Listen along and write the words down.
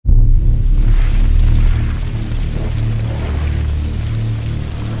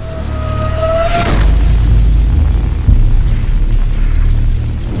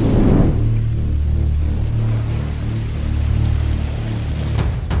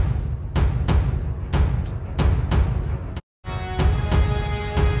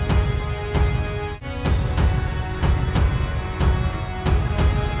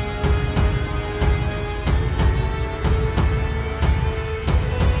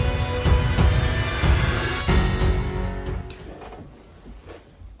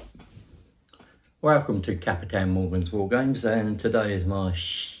Welcome to Capitan Morgan's War Games, and today is my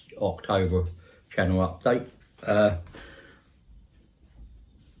October channel update.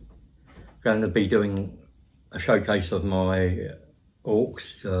 Going to be doing a showcase of my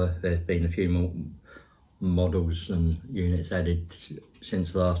Orks. There's been a few more models and units added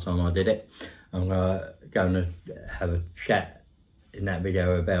since the last time I did it. I'm going to have a chat in that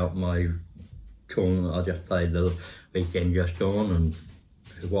video about my tournament I just played the weekend just gone, and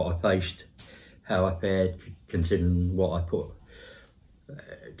what I faced, how I fared, considering what I put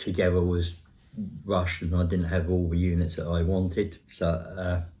together was rushed and I didn't have all the units that I wanted.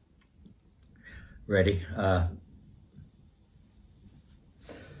 So ready.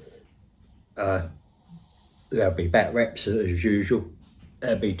 There'll be back reps as usual.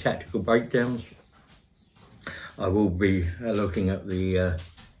 There'll be tactical breakdowns. I will be looking at the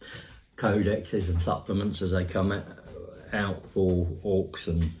codexes and supplements as they come out for Orks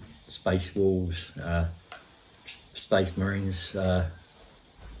and Space Wolves, Space Marines. As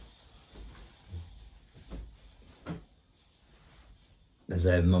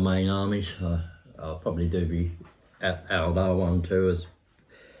they're my main armies. I'll probably do the Eldar one too, as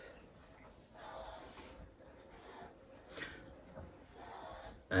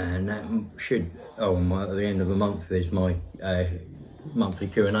and that should, at the end of the month is my monthly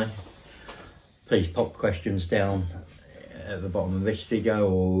Q&A. Please pop questions down at the bottom of this video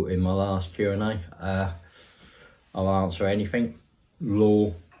or in my last Q&A. I'll answer anything,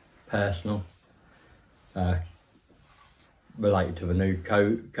 law, personal, related to the new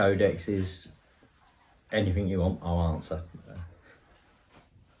codexes, anything you want, I'll answer.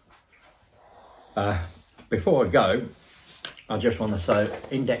 Before I go, I just want to say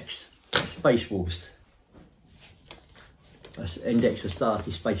Index Space Wolves. Index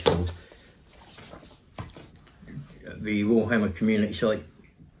Astartes Space Wolves. The Warhammer community site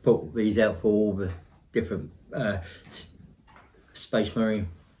put these out for all the different Space Marine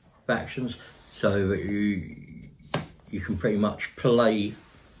factions, so that you can pretty much play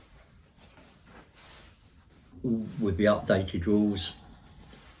with the updated rules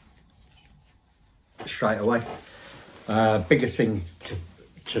straight away. Biggest thing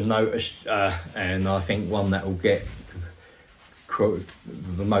to notice, and I think one that will get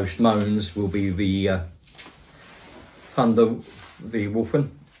the most moans, will be the Thunder v Wolfen.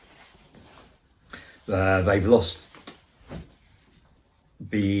 They've lost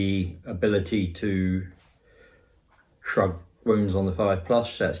the ability to shrug wounds on the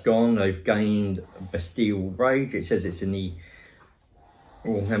 5+, that's gone. They've gained Bastille Rage. It says it's in the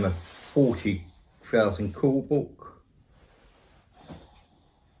Warhammer 40,000 Core book.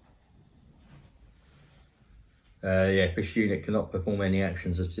 This unit cannot perform any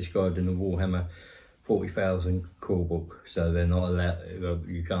actions as described in the Warhammer 40,000 Core book, so they're not allowed.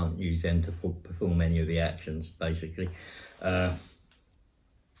 You can't use them to perform any of the actions, basically.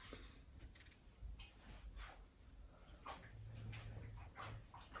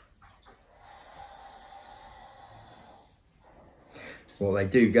 What they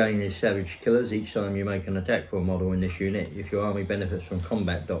do gain is Savage Killers each time you make an attack for a model in this unit. If your army benefits from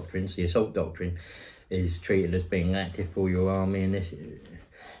combat doctrines, the Assault Doctrine is treated as being active for your army.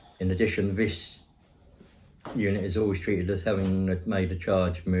 In addition, this unit is always treated as having made a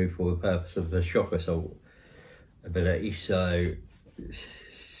charge move for the purpose of the Shock Assault ability. So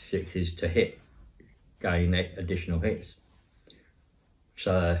 6 is to hit, gain additional hits.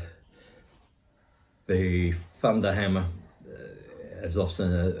 So the Thunderhammer has lost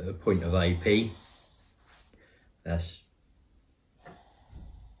a point of AP. That's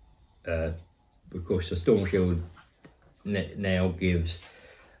of course the Storm Shield now gives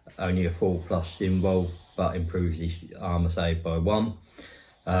only a 4+ symbol, but improves his armor save by 1.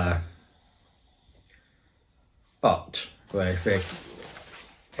 But they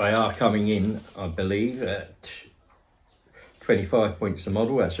are coming in, I believe, at 25 points a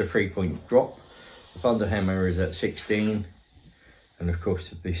model. That's a 3-point drop. The Thunderhammer is at 16. And of course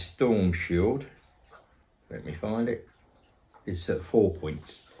the Storm Shield, let me find it, is at 4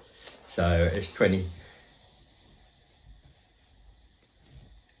 points. So it's 20.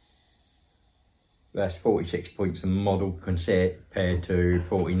 That's 46 points a model compared to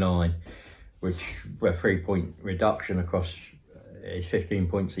 49, which a 3-point reduction across is 15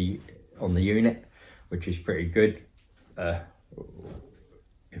 points on the unit, which is pretty good.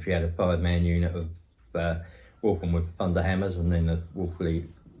 If you had a 5-man unit of Wolfen with Thunderhammers and then a Wolf Fleet,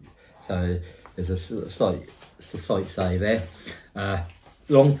 so there's a slight save there.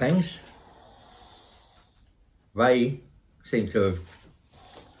 Longfangs, they seem to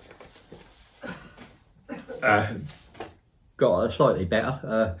have got slightly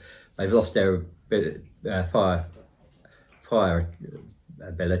better. They've lost their fire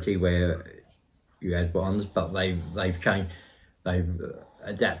ability where you had ones, but they've changed, they've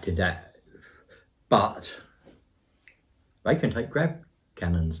adapted that. But they can take grab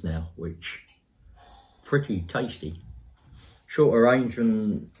cannons now, which pretty tasty. Shorter range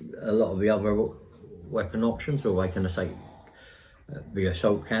than a lot of the other weapon options, or they can take the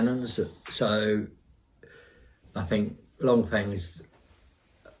assault cannons. So I think Longfang's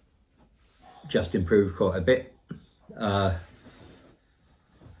just improved quite a bit.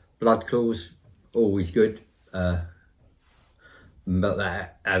 Blood Claws, always good, but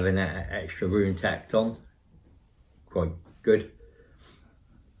that having that extra rune tacked on, quite good.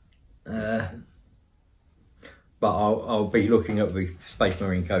 But I'll be looking at the Space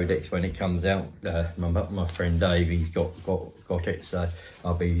Marine Codex when it comes out. My friend Dave, he's got it, so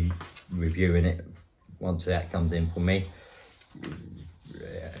I'll be reviewing it once that comes in for me.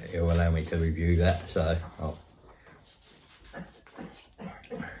 He'll allow me to review that, so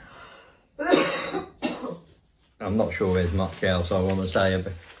I'm not sure there's much else I want to say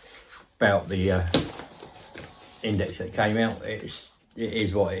about the index that came out. It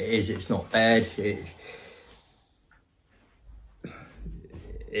is what it is. It's not bad.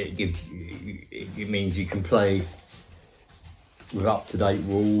 It means you can play with up-to-date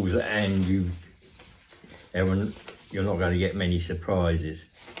rules, and you're not going to get many surprises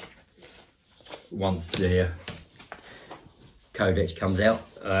once the codex comes out.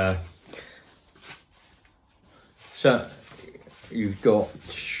 So you've got,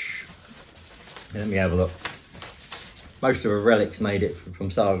 let me have a look. Most of the relics made it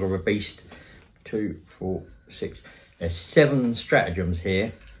from Saga of a Beast. 2, 4, 6. There's 7 stratagems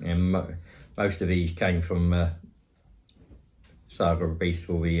here, and most of these came from Saga of a Beast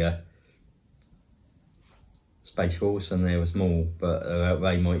for the Space Force, and there was more, but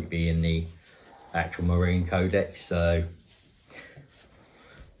they might be in the actual Marine Codex. So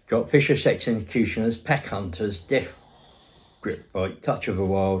got Fisher Sex Executioners, Pack Hunters, Death Grip Bite, Touch of the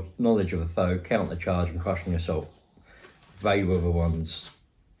Wild, Knowledge of a Foe, Counter Charge and Crushing Assault. They were the ones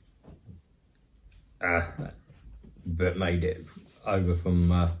that made it over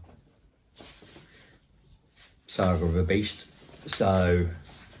from Saga of a Beast. So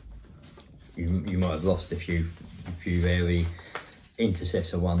you might have lost a few there. The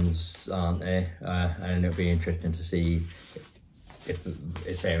Intercessor ones aren't there, and it'll be interesting to see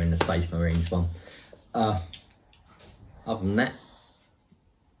if they're in the Space Marines one. Other than that,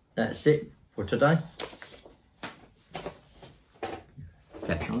 that's it for today.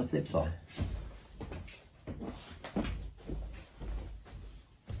 Catch you on the flip side.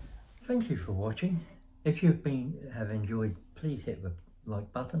 Thank you for watching. If you've have enjoyed, please hit the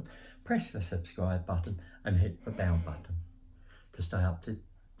like button, press the subscribe button and hit the bell button to stay up to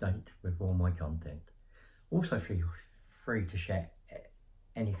date with all my content. Also feel free to share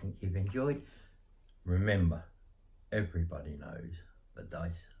anything you've enjoyed. Remember, everybody knows the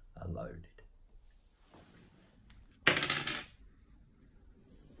dice are loaded.